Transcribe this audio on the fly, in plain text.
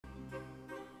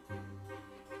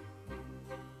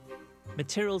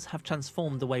Materials have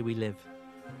transformed the way we live,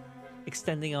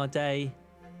 extending our day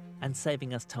and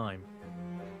saving us time.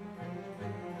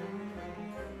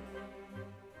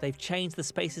 They've changed the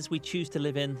spaces we choose to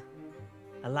live in,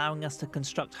 allowing us to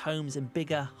construct homes in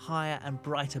bigger, higher and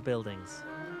brighter buildings.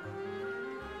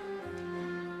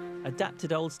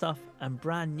 Adapted old stuff and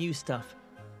brand new stuff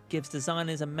gives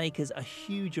designers and makers a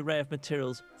huge array of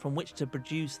materials from which to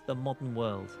produce the modern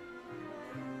world.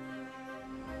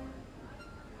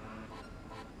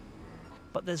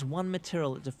 But there's one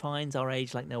material that defines our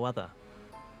age like no other.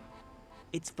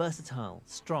 It's versatile,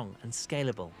 strong and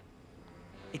scalable.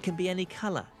 It can be any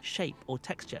colour, shape or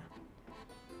texture,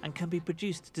 and can be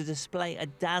produced to display a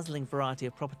dazzling variety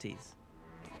of properties.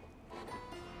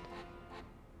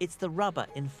 It's the rubber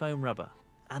in foam rubber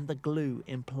and the glue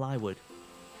in plywood.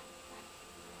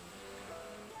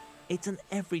 It's an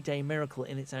everyday miracle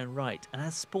in its own right and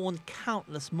has spawned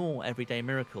countless more everyday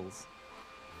miracles.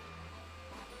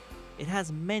 It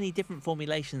has many different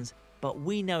formulations, but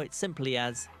we know it simply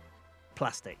as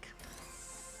plastic.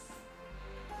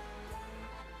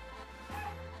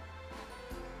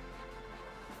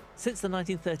 Since the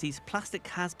 1930s, plastic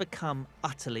has become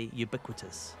utterly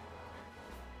ubiquitous.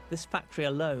 This factory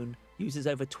alone uses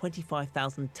over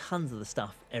 25,000 tons of the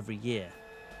stuff every year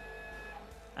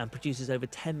and produces over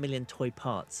 10 million toy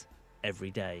parts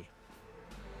every day.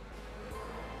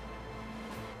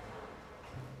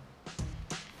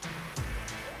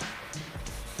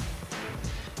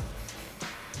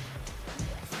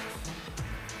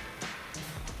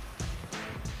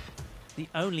 The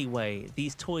only way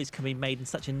these toys can be made in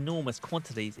such enormous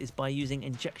quantities is by using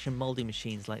injection moulding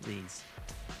machines like these.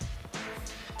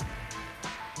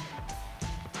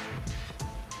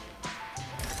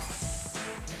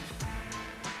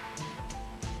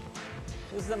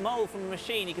 This is a mould from a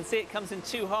machine. You can see it comes in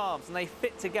two halves and they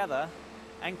fit together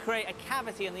and create a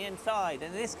cavity on the inside.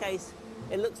 And in this case,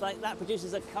 it looks like that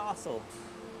produces a castle.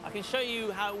 I can show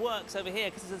you how it works over here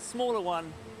because it's a smaller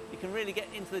one. You can really get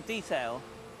into the detail.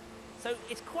 So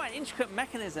it's quite an intricate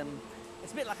mechanism.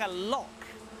 It's a bit like a lock.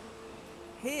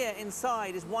 Here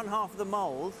inside is one half of the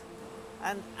mould,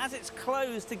 and as it's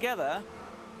closed together,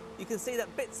 you can see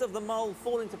that bits of the mould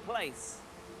fall into place.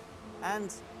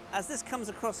 And as this comes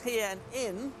across here and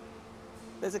in,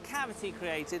 there's a cavity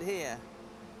created here.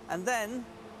 And then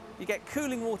you get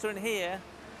cooling water in here,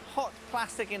 hot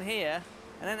plastic in here,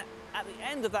 and then at the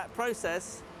end of that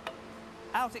process,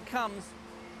 out it comes,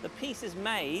 the piece is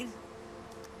made.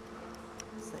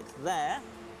 So it's there,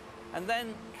 and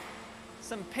then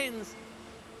some pins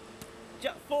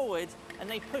jut forward and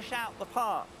they push out the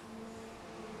part.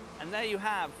 And there you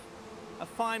have a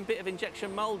fine bit of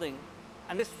injection moulding.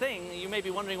 And this thing, you may be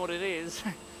wondering what it is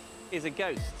a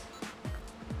ghost.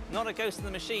 Not a ghost in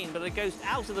the machine, but a ghost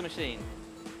out of the machine.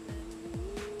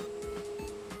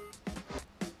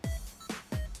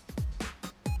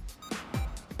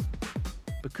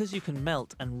 Because you can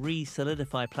melt and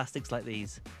re-solidify plastics like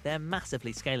these, they're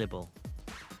massively scalable.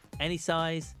 Any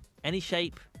size, any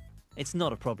shape, it's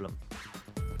not a problem.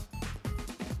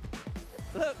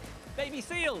 Look, baby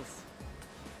seals!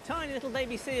 Tiny little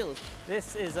baby seals.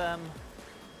 This is, I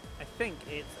think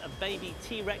it's a baby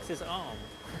T-Rex's arm.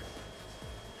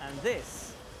 And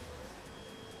this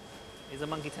is a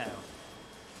monkey tail.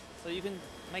 So you can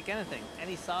make anything,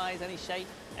 any size, any shape,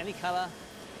 any colour.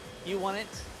 You want it,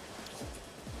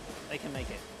 they can make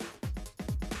it.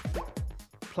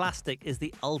 Plastic is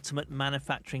the ultimate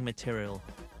manufacturing material.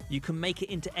 You can make it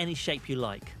into any shape you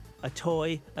like. A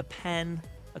toy, a pen,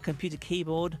 a computer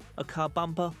keyboard, a car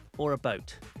bumper, or a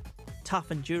boat.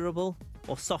 Tough and durable,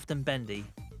 or soft and bendy.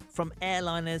 From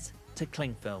airliners to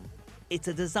cling film. It's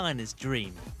a designer's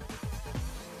dream.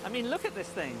 I mean, look at this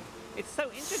thing. It's so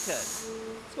intricate.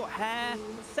 It's got hair,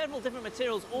 several different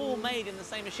materials all made in the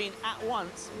same machine at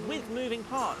once with moving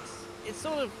parts. It's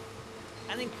sort of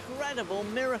an incredible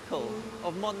miracle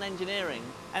of modern engineering.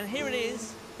 And here it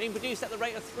is, being produced at the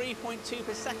rate of 3.2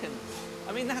 per second.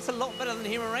 I mean, that's a lot better than the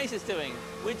human race is doing.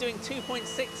 We're doing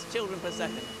 2.6 children per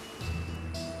second.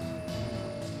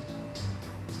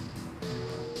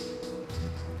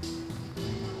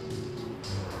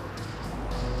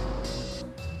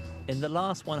 In the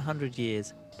last 100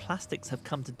 years, plastics have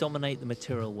come to dominate the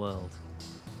material world.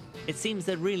 It seems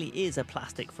there really is a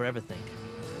plastic for everything.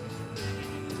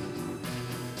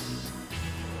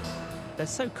 They're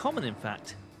so common, in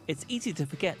fact, it's easy to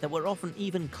forget that we're often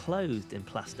even clothed in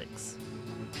plastics.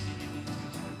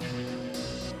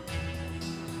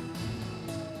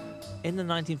 In the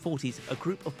 1940s, a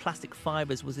group of plastic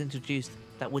fibres was introduced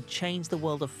that would change the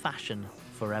world of fashion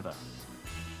forever.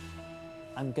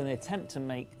 I'm going to attempt to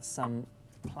make some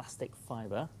plastic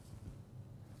fibre.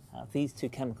 these two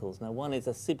chemicals. Now, one is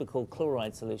a supercool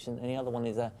chloride solution, and the other one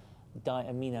is a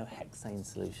diaminohexane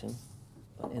solution.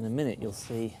 But in a minute, you'll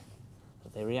see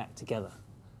that they react together.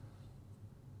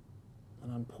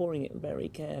 And I'm pouring it very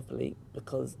carefully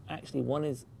because actually one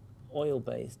is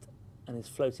oil-based and is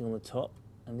floating on the top,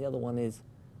 and the other one is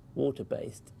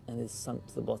water-based and is sunk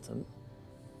to the bottom.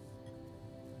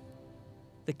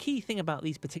 The key thing about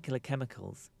these particular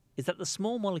chemicals is that the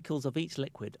small molecules of each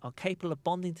liquid are capable of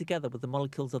bonding together with the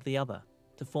molecules of the other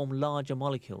to form larger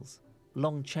molecules,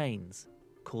 long chains,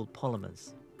 called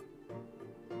polymers.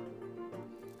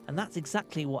 And that's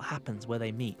exactly what happens where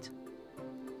they meet.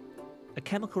 A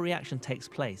chemical reaction takes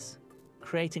place,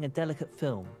 creating a delicate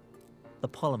film, the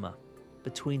polymer,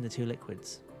 between the two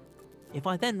liquids. If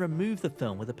I then remove the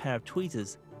film with a pair of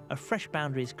tweezers, a fresh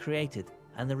boundary is created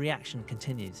and the reaction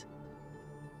continues.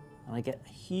 And I get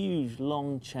huge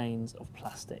long chains of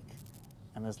plastic.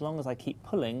 And as long as I keep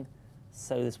pulling,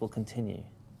 so this will continue.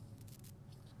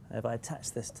 If I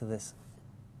attach this to this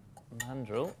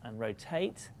mandrel and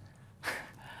rotate,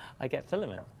 I get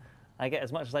filament. I get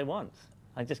as much as I want.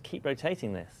 I just keep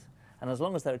rotating this. And as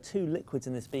long as there are two liquids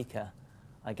in this beaker,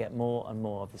 I get more and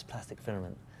more of this plastic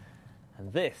filament.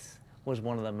 And this was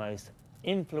one of the most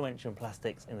influential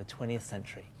plastics in the 20th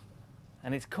century.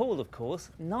 And it's called, of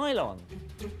course, nylon.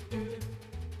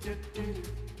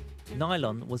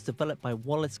 Nylon was developed by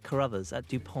Wallace Carruthers at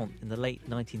DuPont in the late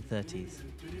 1930s.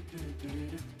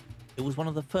 It was one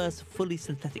of the first fully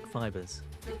synthetic fibres.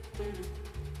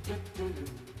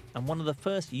 And one of the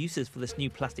first uses for this new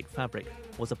plastic fabric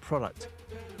was a product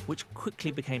which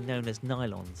quickly became known as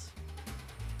nylons.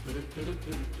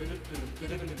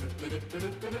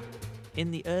 In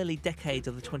the early decades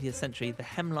of the 20th century, the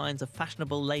hemlines of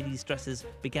fashionable ladies' dresses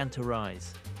began to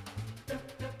rise.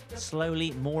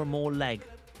 Slowly, more and more leg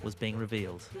was being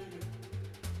revealed.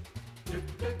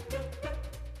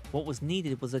 What was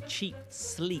needed was a cheap,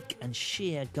 sleek and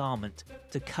sheer garment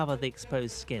to cover the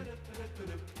exposed skin.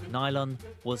 Nylon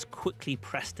was quickly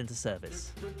pressed into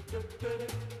service.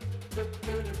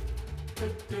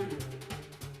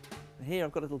 Here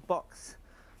I've got a little box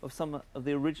of some of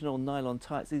the original nylon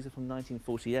tights. These are from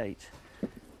 1948.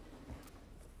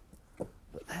 But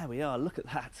there we are, look at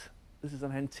that. This is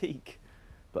an antique,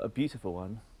 but a beautiful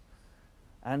one.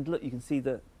 And look, you can see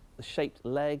the shaped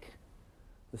leg,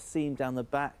 the seam down the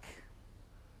back.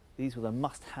 These were the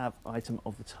must-have item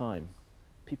of the time.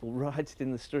 People rioted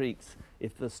in the streets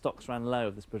if the stocks ran low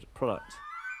of this product.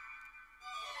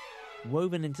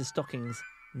 Woven into stockings,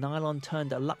 nylon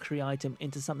turned a luxury item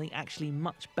into something actually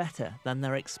much better than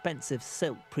their expensive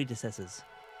silk predecessors.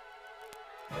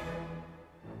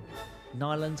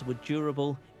 Nylons were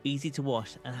durable, easy to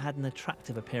wash, and had an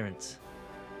attractive appearance.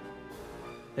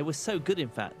 They were so good, in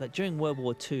fact, that during World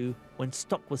War II, when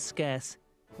stock was scarce,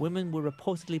 women were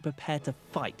reportedly prepared to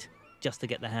fight just to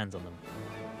get their hands on them.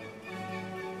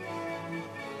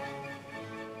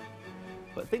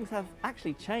 But things have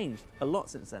actually changed a lot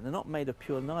since then. They're not made of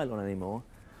pure nylon anymore.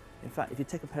 In fact, if you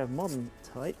take a pair of modern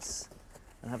tights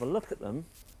and have a look at them,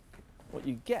 what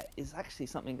you get is actually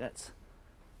something that's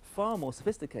far more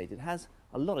sophisticated. It has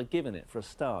a lot of give in it for a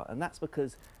start, and that's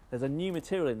because there's a new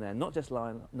material in there, not just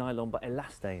nylon, but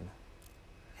elastane.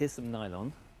 Here's some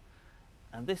nylon,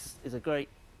 and this is a great,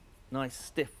 nice,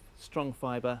 stiff, strong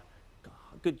fibre,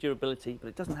 good durability, but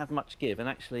it doesn't have much give, and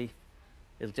actually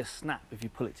it'll just snap if you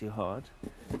pull it too hard.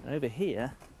 And over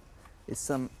here is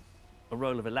a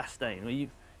roll of elastane, or you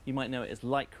might know it as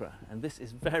lycra, and this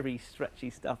is very stretchy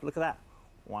stuff. Look at that.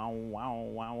 Wow, wow,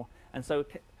 wow. And so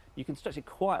you can stretch it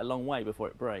quite a long way before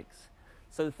it breaks.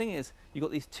 So the thing is, you've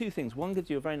got these two things. One gives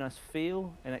you a very nice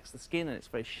feel next to the skin, and it's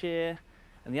very sheer,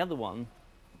 and the other one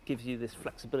gives you this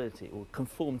flexibility. It will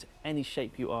conform to any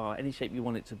shape you are, any shape you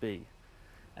want it to be.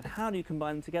 And how do you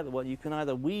combine them together? Well, you can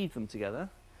either weave them together,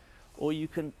 or you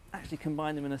can actually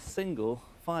combine them in a single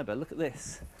fibre. Look at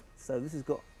this. So this has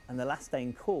got an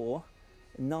elastane core,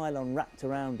 nylon wrapped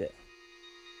around it.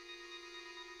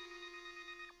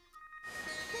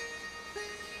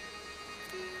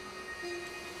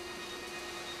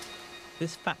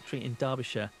 This factory in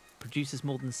Derbyshire produces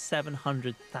more than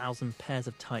 700,000 pairs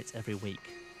of tights every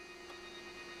week.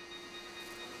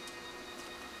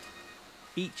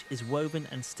 Each is woven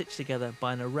and stitched together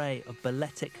by an array of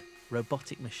balletic,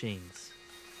 robotic machines.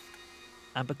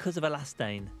 And because of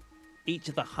elastane, each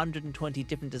of the 120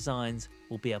 different designs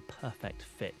will be a perfect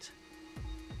fit.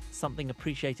 Something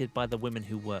appreciated by the women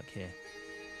who work here.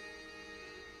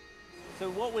 So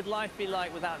what would life be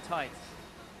like without tights?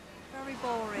 Very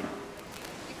boring.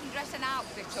 You can dress an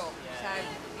outfit up, so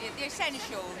the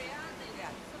essential. Yeah.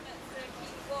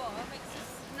 Warm, it's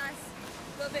just nice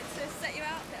little bit to set your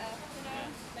outfit up, you know.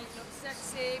 Make you look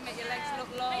sexy, make your legs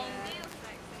look long. Make you feel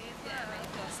sexy as well. Yeah, make you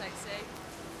feel sexy.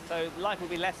 So life will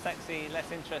be less sexy,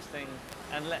 less interesting,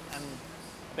 and a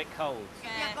bit cold. Yeah.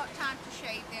 If you haven't got time to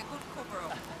shave, they're a good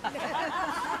cover-up.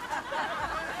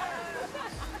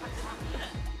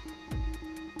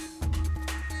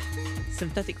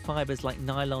 Synthetic fibres like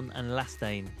nylon and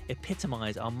elastane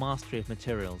epitomise our mastery of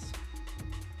materials.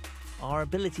 Our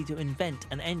ability to invent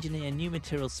and engineer new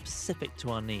materials specific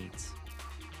to our needs,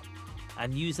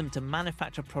 and use them to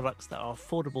manufacture products that are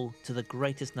affordable to the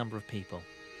greatest number of people.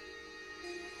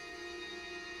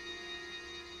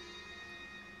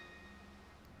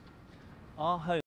 Our home